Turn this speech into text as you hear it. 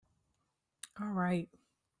All right.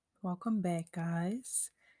 Welcome back,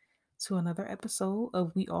 guys, to another episode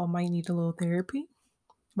of We All Might Need a Little Therapy.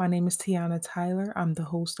 My name is Tiana Tyler. I'm the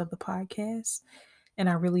host of the podcast, and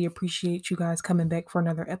I really appreciate you guys coming back for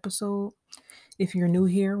another episode. If you're new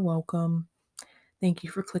here, welcome. Thank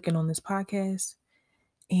you for clicking on this podcast.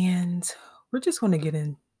 And we're just going to get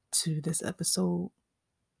into this episode.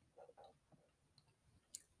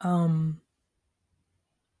 Um,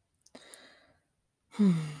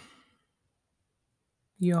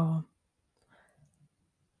 y'all,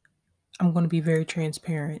 I'm going to be very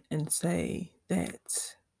transparent and say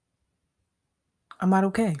that I'm not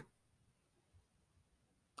okay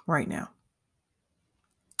right now.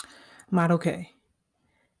 I'm not okay.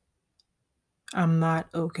 I'm not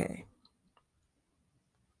okay.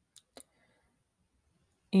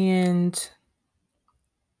 And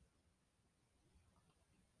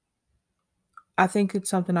I think it's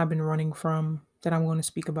something I've been running from that I'm going to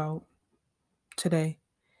speak about today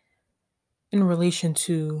in relation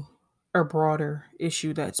to a broader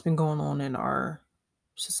issue that's been going on in our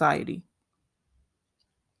society.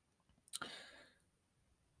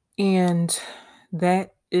 And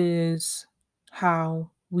that is how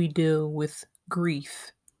we deal with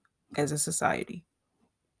grief as a society.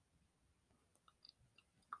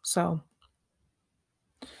 So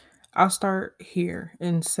I'll start here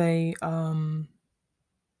and say,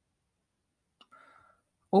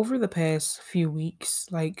 over the past few weeks,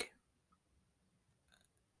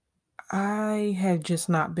 I have just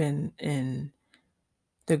not been in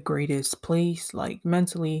the greatest place, like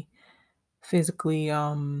mentally, physically.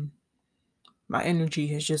 My energy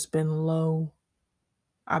has just been low.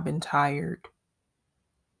 I've been tired,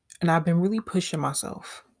 and I've been really pushing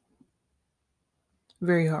myself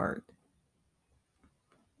very hard.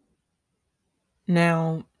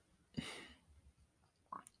 Now,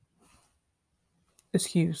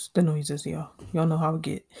 excuse the noises, y'all. Y'all know how I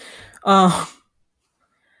get. Um,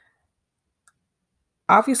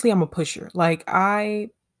 Obviously, I'm a pusher. Like, I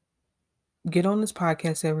get on this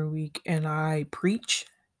podcast every week and I preach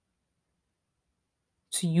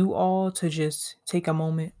to you all to just take a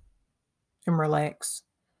moment and relax,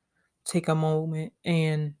 take a moment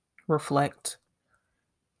and reflect,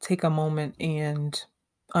 take a moment and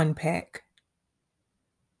unpack.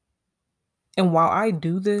 And while I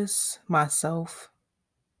do this myself,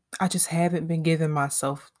 I just haven't been giving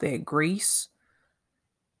myself that grace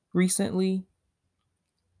recently.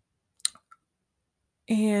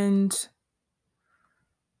 And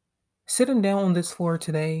sitting down on this floor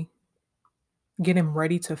today, getting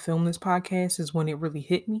ready to film this podcast is when it really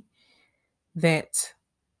hit me that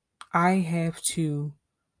I have to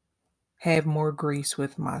have more grace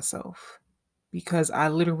with myself because I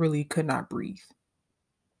literally could not breathe.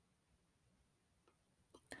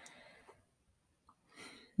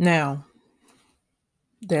 Now,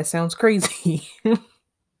 that sounds crazy,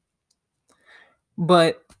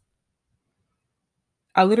 but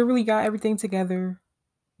I literally got everything together.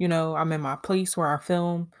 I'm in my place where I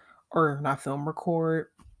film or not film, record.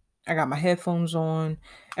 I got my headphones on,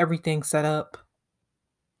 everything set up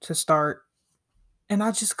to start, and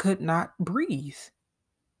I just could not breathe.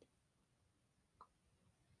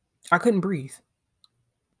 I couldn't breathe,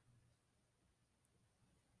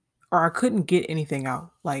 or I couldn't get anything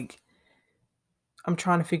out. Like, I'm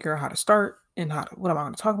trying to figure out how to start and what am I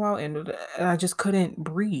going to talk about, and I just couldn't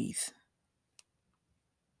breathe.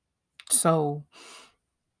 So,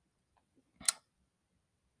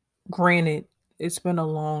 granted, it's been a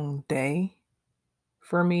long day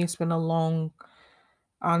for me. It's been a long,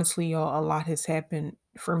 honestly, y'all, a lot has happened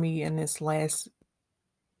for me in these last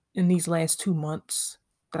 2 months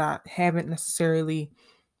that I haven't necessarily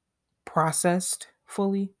processed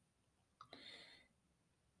fully.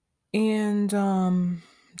 And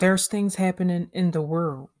there's things happening in the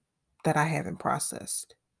world that I haven't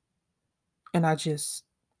processed. And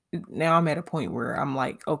now I'm at a point where I'm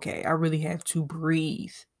like, okay, I really have to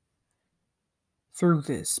breathe through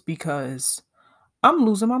this because I'm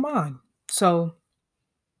losing my mind. So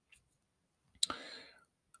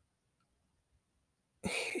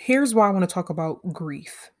here's why I want to talk about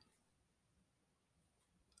grief.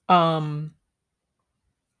 Um,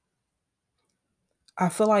 I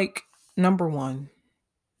feel like number one,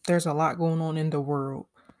 there's a lot going on in the world.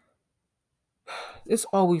 It's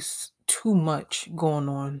always too much going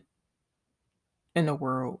on in the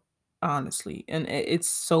world, honestly. And it's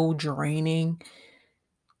so draining.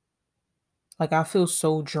 Like, I feel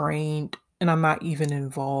so drained, and I'm not even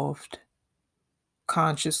involved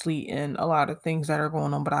consciously in a lot of things that are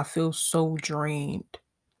going on, but I feel so drained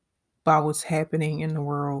by what's happening in the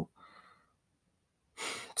world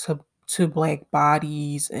to black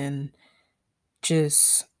bodies and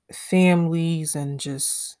just families and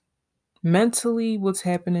just mentally what's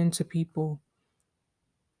happening to people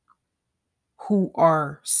who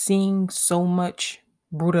are seeing so much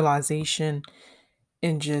brutalization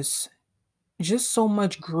and just so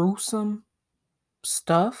much gruesome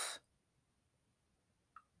stuff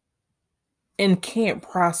and can't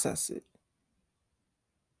process it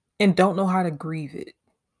and don't know how to grieve it.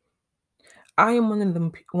 I am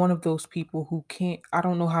one of those people who can't I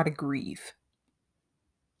don't know how to grieve.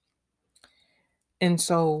 And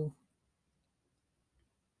so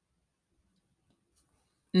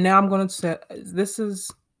now I'm going to say this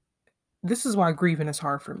is why grieving is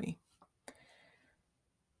hard for me.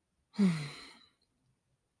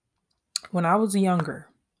 When I was younger,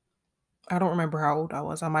 I don't remember how old I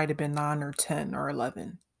was. I might have been 9 or 10 or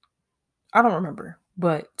 11. I don't remember,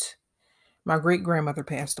 but my great grandmother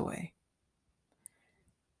passed away.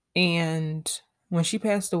 And when she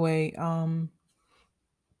passed away,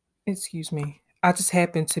 excuse me, I just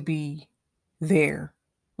happened to be there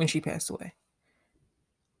when she passed away.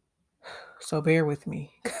 So bear with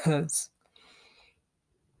me because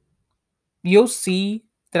you'll see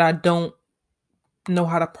that I don't know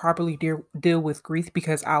how to properly deal with grief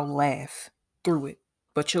because I'll laugh through it.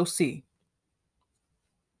 But you'll see.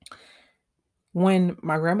 When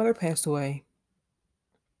my grandmother passed away,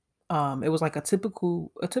 it was like a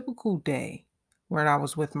typical day when I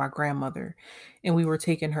was with my grandmother and we were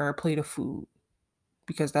taking her a plate of food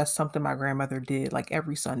because that's something my grandmother did like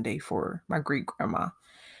every Sunday for my great grandma.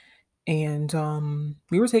 And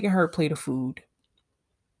we were taking her a plate of food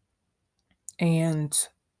and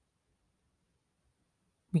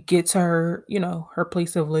we get to her, her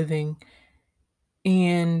place of living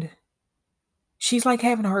and she's like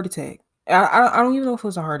having a heart attack. I don't even know if it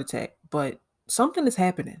was a heart attack, but something is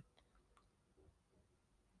happening.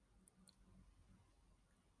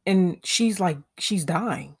 And she's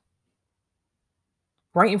dying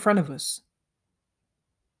right in front of us.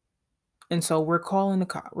 And so we're calling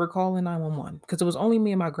 911 because it was only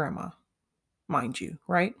me and my grandma, mind you,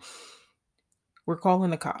 right? We're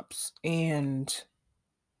calling the cops and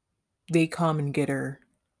they come and get her.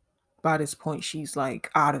 By this point, she's like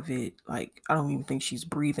out of it. Like, I don't even think she's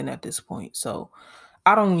breathing at this point. So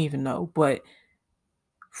I don't even know. But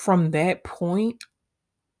from that point,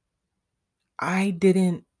 I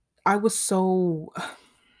didn't, I was so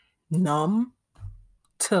numb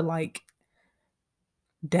to like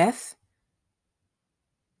death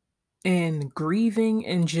and grieving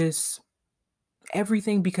and just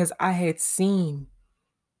everything because I had seen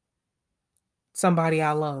somebody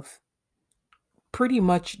I love pretty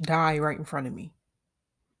much die right in front of me.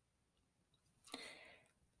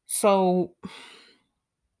 So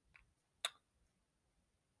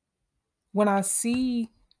when I see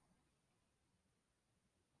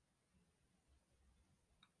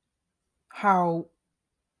how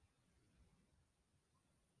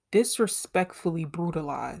disrespectfully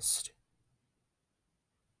brutalized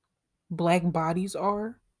black bodies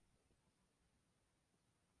are,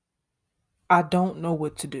 I don't know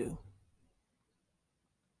what to do.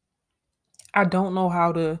 I don't know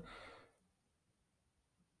how to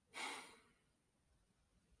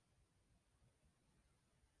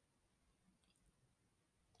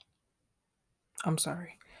I'm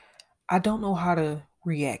sorry. I don't know how to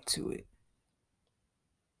react to it.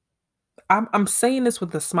 I'm saying this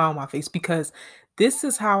with a smile on my face because this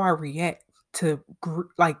is how I react to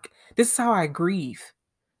this is how I grieve.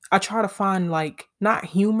 I try to find like not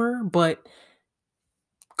humor but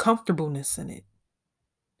comfortableness in it.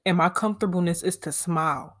 And my comfortableness is to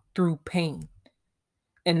smile through pain.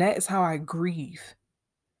 And that is how I grieve.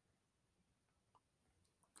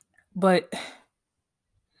 But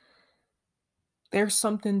there's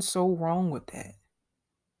something so wrong with that.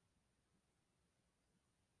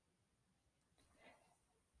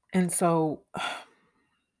 And so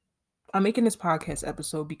I'm making this podcast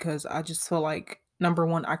episode because I just feel like number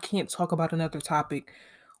one, I can't talk about another topic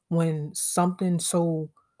when something so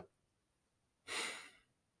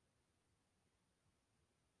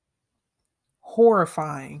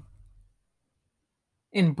horrifying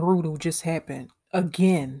and brutal just happened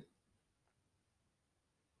again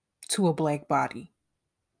to a black body.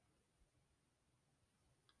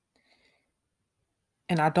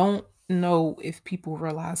 And I don't know if people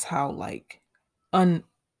realize how like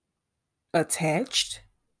unattached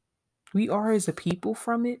we are as a people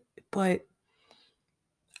from it, but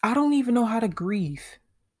I don't even know how to grieve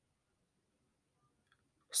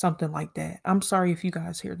something like that. I'm sorry if you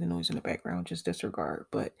guys hear the noise in the background, just disregard,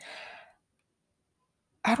 but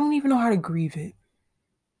I don't even know how to grieve it.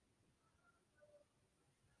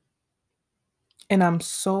 And I'm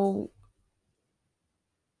so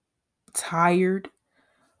tired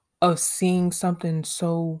of seeing something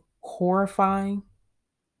so horrifying,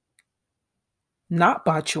 not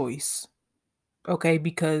by choice, okay?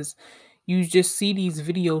 Because you just see these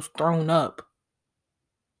videos thrown up,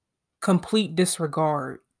 complete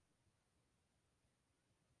disregard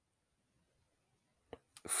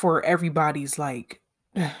for everybody's like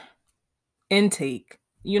intake,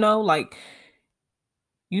 like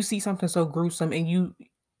you see something so gruesome and you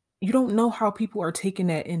don't know how people are taking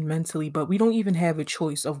that in mentally, but we don't even have a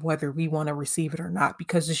choice of whether we want to receive it or not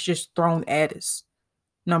because it's just thrown at us.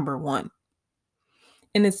 Number 1.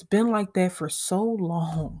 And it's been like that for so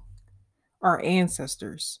long. Our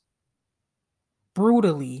ancestors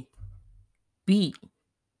brutally beat.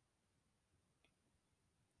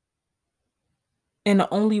 And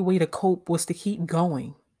the only way to cope was to keep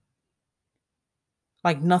going.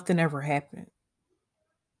 Like nothing ever happened.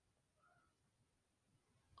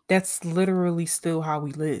 That's literally still how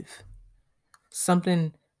we live.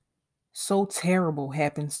 Something so terrible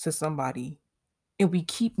happens to somebody and we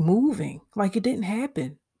keep moving like it didn't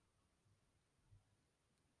happen.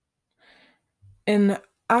 And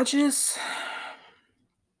I just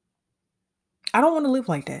I don't want to live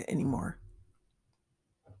like that anymore.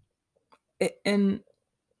 And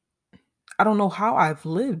I don't know how I've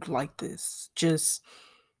lived like this, just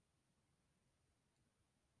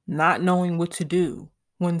not knowing what to do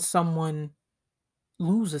when someone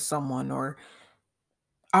loses someone, or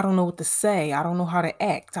I don't know what to say. I don't know how to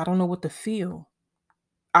act. I don't know what to feel.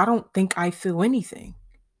 I don't think I feel anything.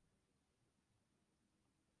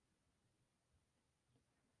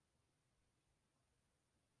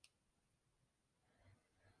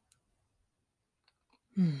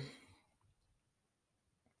 Hmm.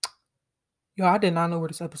 Yo, I did not know where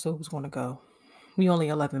this episode was going to go. We only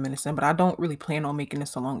 11 minutes in, but I don't really plan on making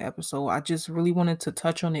this a long episode. I just really wanted to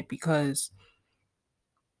touch on it because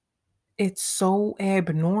it's so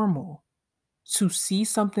abnormal to see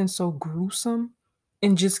something so gruesome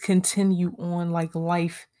and just continue on like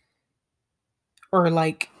life, or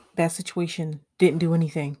like that situation didn't do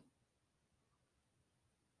anything.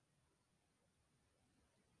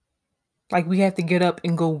 Like we have to get up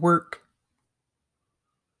and go work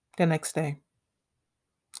the next day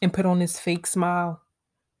and put on this fake smile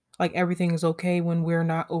like everything is okay when we're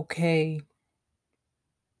not okay.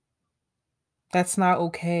 That's not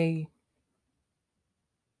okay.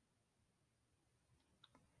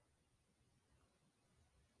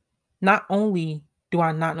 Not only do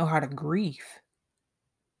I not know how to grieve,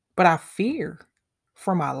 but I fear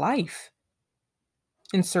for my life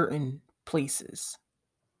in certain places.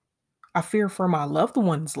 I fear for my loved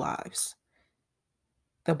ones' lives,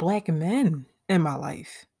 the black men in my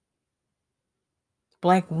life,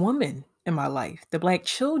 black women in my life, the black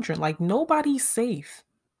children. Like nobody's safe.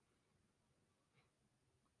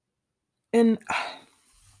 And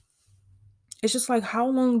it's just like, how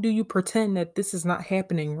long do you pretend that this is not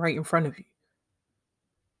happening right in front of you?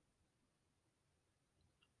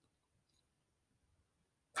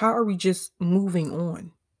 How are we just moving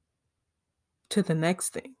on to the next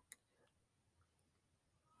thing?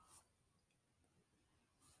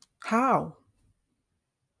 How?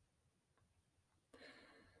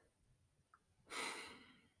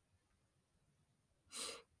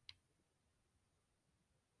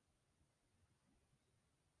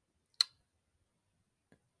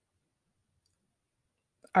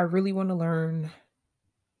 I really want to learn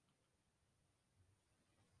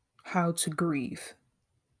how to grieve.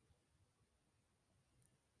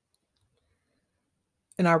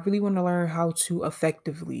 And I really want to learn how to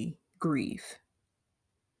effectively grieve.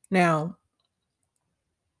 Now,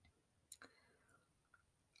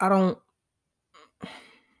 I don't,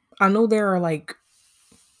 I know there are like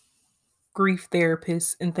grief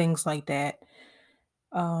therapists and things like that.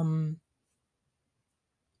 Um,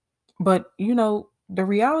 but the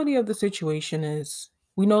reality of the situation is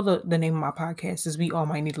we know the name of my podcast is We All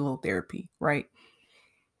Might Need a Little Therapy, right?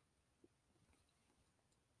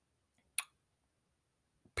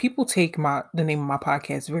 People take the name of my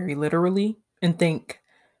podcast very literally and think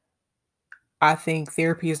I think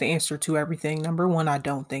therapy is the answer to everything. Number one, I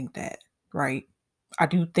don't think that, right? I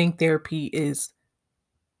do think therapy is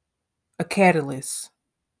a catalyst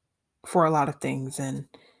for a lot of things, and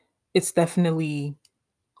it's definitely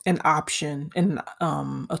an option and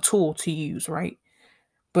a tool to use, right?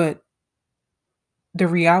 But the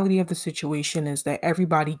reality of the situation is that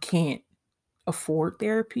everybody can't afford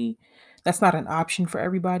therapy. That's not an option for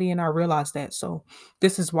everybody, and I realize that. So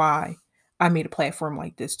this is why I made a platform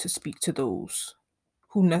like this to speak to those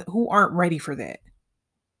who aren't ready for that.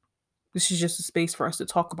 This is just a space for us to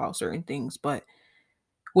talk about certain things, but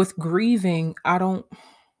with grieving, I don't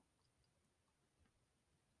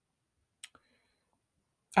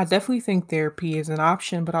I definitely think therapy is an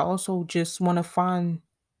option, but I also just want to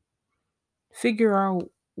figure out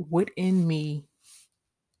what in me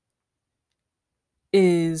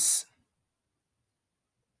is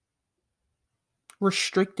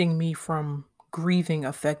restricting me from grieving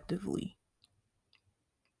effectively.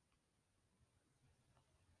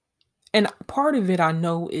 And part of it I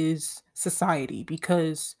know is society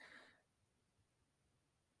because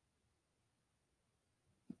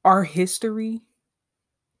our history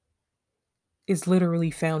is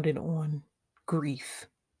literally founded on grief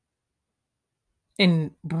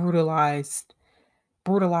and brutalizing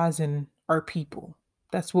our people.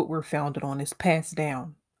 That's what we're founded on. It's passed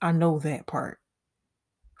down. I know that part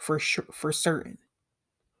for sure, for certain.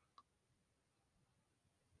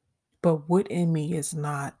 But what in me is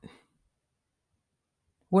not?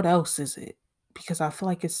 What else is it? Because I feel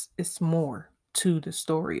like it's more to the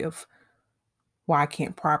story of why I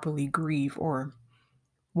can't properly grieve or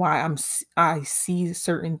why I see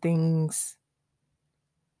certain things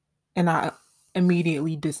and I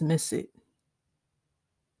immediately dismiss it.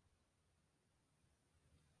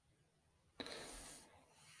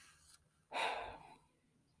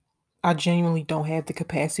 I genuinely don't have the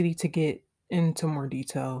capacity to get into more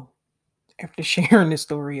detail after sharing the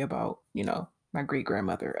story about, my great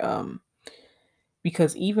grandmother.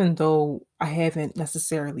 Because even though I haven't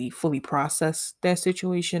necessarily fully processed that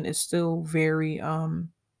situation, it's still very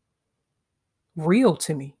real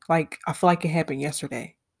to me. Like I feel like it happened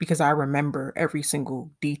yesterday because I remember every single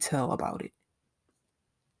detail about it.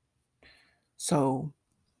 So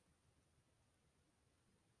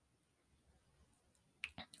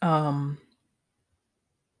um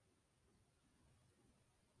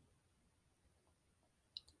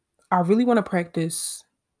I really want to practice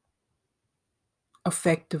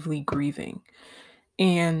effectively grieving.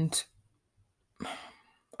 And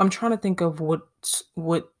I'm trying to think of what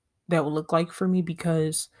that would look like for me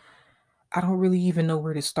because I don't really even know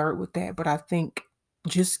where to start with that, but I think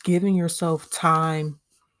just giving yourself time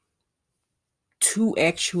to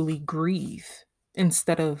actually grieve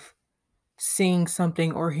instead of seeing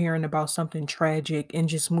something or hearing about something tragic and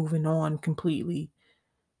just moving on completely.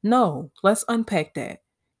 No, let's unpack that.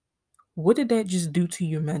 What did that just do to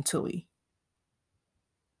you mentally?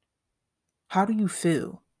 How do you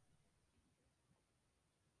feel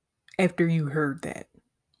after you heard that?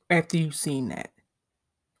 After you've seen that?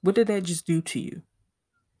 What did that just do to you?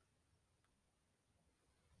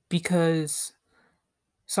 Because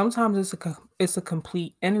sometimes it's a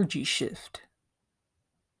complete energy shift,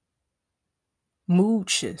 mood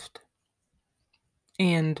shift.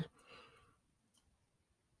 And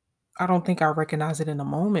I don't think I recognize it in a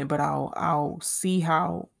moment, but I'll see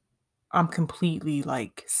how I'm completely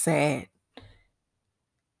like sad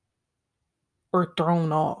or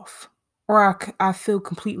thrown off. Or I feel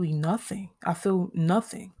completely nothing. I feel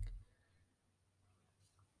nothing.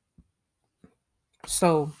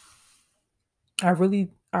 So I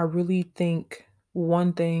really think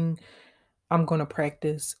one thing I'm gonna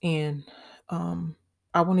practice and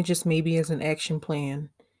I wanna just maybe as an action plan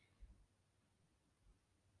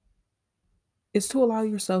is to allow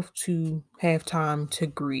yourself to have time to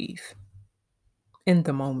grieve in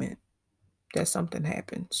the moment that something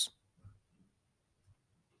happens.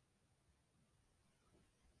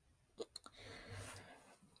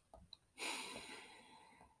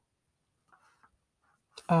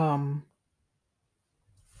 Um,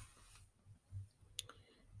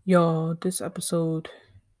 y'all, this episode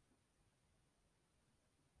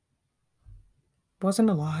wasn't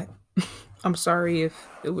a lot. I'm sorry if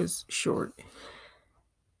it was short,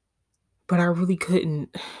 but I really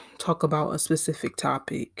couldn't talk about a specific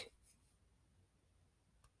topic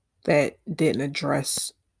that didn't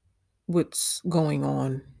address what's going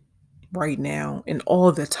on right now and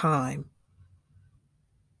all the time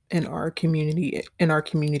in our community, in our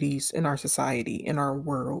communities, in our society, in our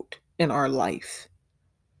world, in our life.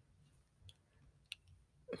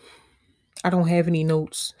 I don't have any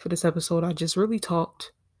notes for this episode. I just really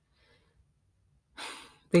talked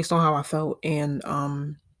based on how I felt and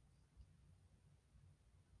I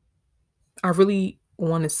really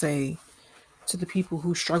want to say to the people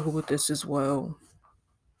who struggle with this as well,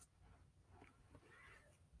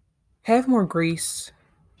 have more grace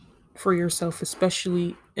for yourself,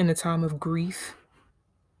 especially in a time of grief,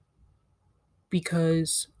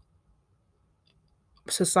 because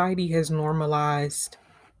society has normalized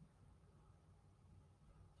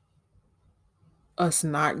us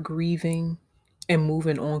not grieving and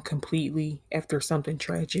moving on completely after something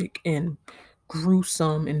tragic and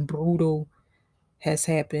gruesome and brutal has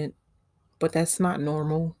happened. But that's not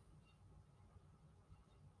normal.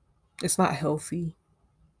 It's not healthy.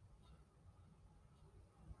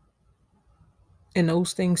 And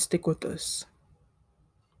those things stick with us.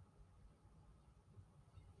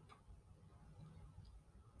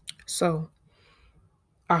 So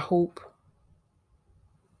I hope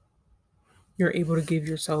you're able to give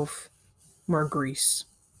yourself more grace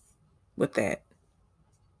with that.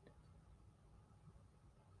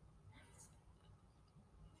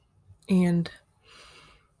 And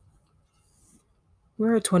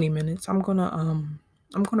we're at 20 minutes. I'm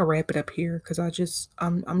gonna wrap it up here because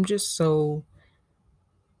I'm just so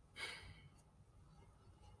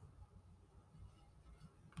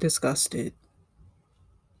disgusted.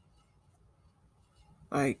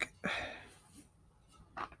 Like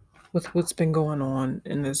with what's been going on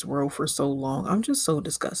in this world for so long. I'm just so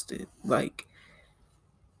disgusted. Like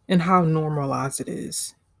and how normalized it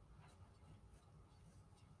is.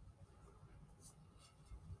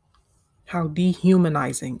 How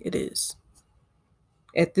dehumanizing it is.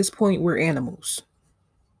 At this point we're animals.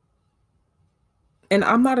 And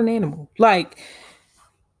I'm not an animal. Like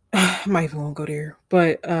I might even won't go there.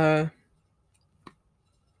 But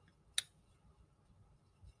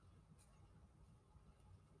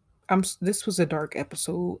this was a dark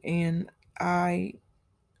episode and I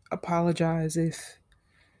apologize if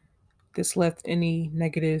this left any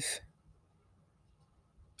negative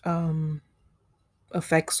um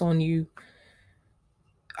effects on you.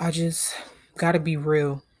 I just got to be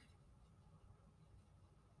real.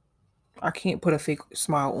 I can't put a fake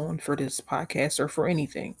smile on for this podcast or for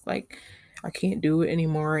anything. Like I can't do it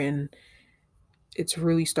anymore and it's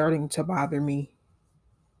really starting to bother me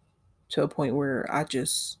to a point where I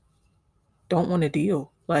just don't want to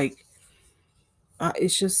deal. Like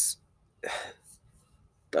it's just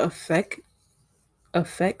the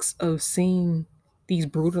effects of seeing these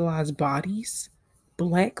brutalized bodies,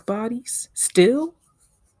 black bodies, still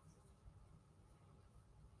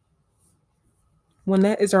when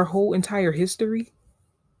that is our whole entire history.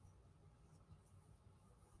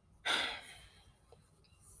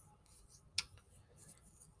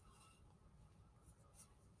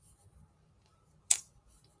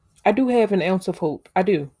 I do have an ounce of hope. I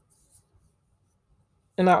do.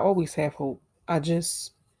 And I always have hope. I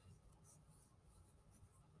just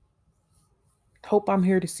hope I'm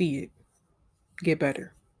here to see it get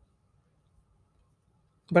better.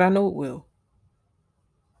 But I know it will.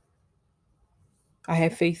 I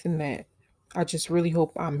have faith in that. I just really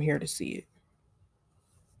hope I'm here to see it.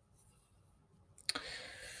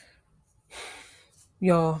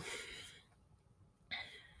 Y'all,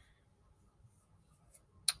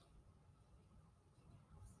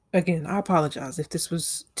 again, I apologize if this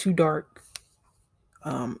was too dark.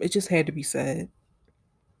 It just had to be said.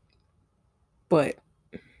 But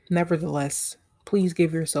nevertheless, please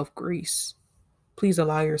give yourself grace. Please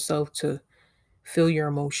allow yourself to feel your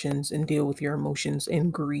emotions and deal with your emotions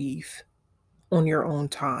and grieve on your own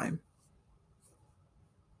time.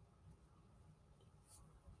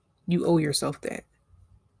 You owe yourself that.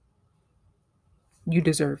 You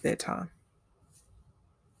deserve that time.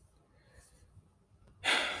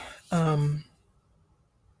 Um,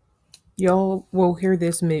 y'all will hear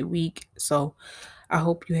this midweek, so I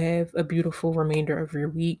hope you have a beautiful remainder of your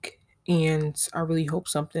week. And I really hope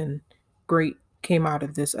something great came out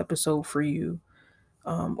of this episode for you.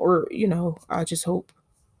 I just hope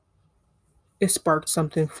it sparked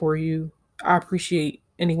something for you. I appreciate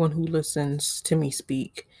anyone who listens to me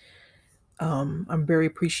speak. I'm very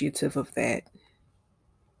appreciative of that.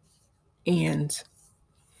 And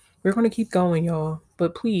we're going to keep going, y'all.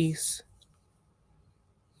 But please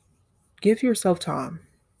give yourself time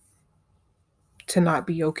to not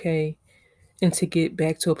be okay and to get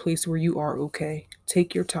back to a place where you are okay.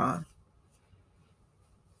 Take your time.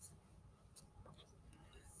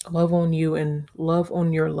 Love on you and love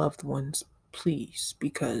on your loved ones, please,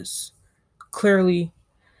 because clearly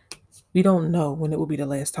we don't know when it will be the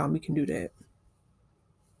last time we can do that.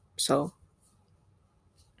 So,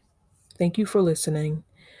 thank you for listening.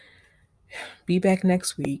 Be back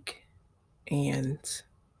next week. And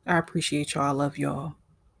I appreciate y'all. I love y'all.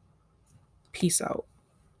 Peace out.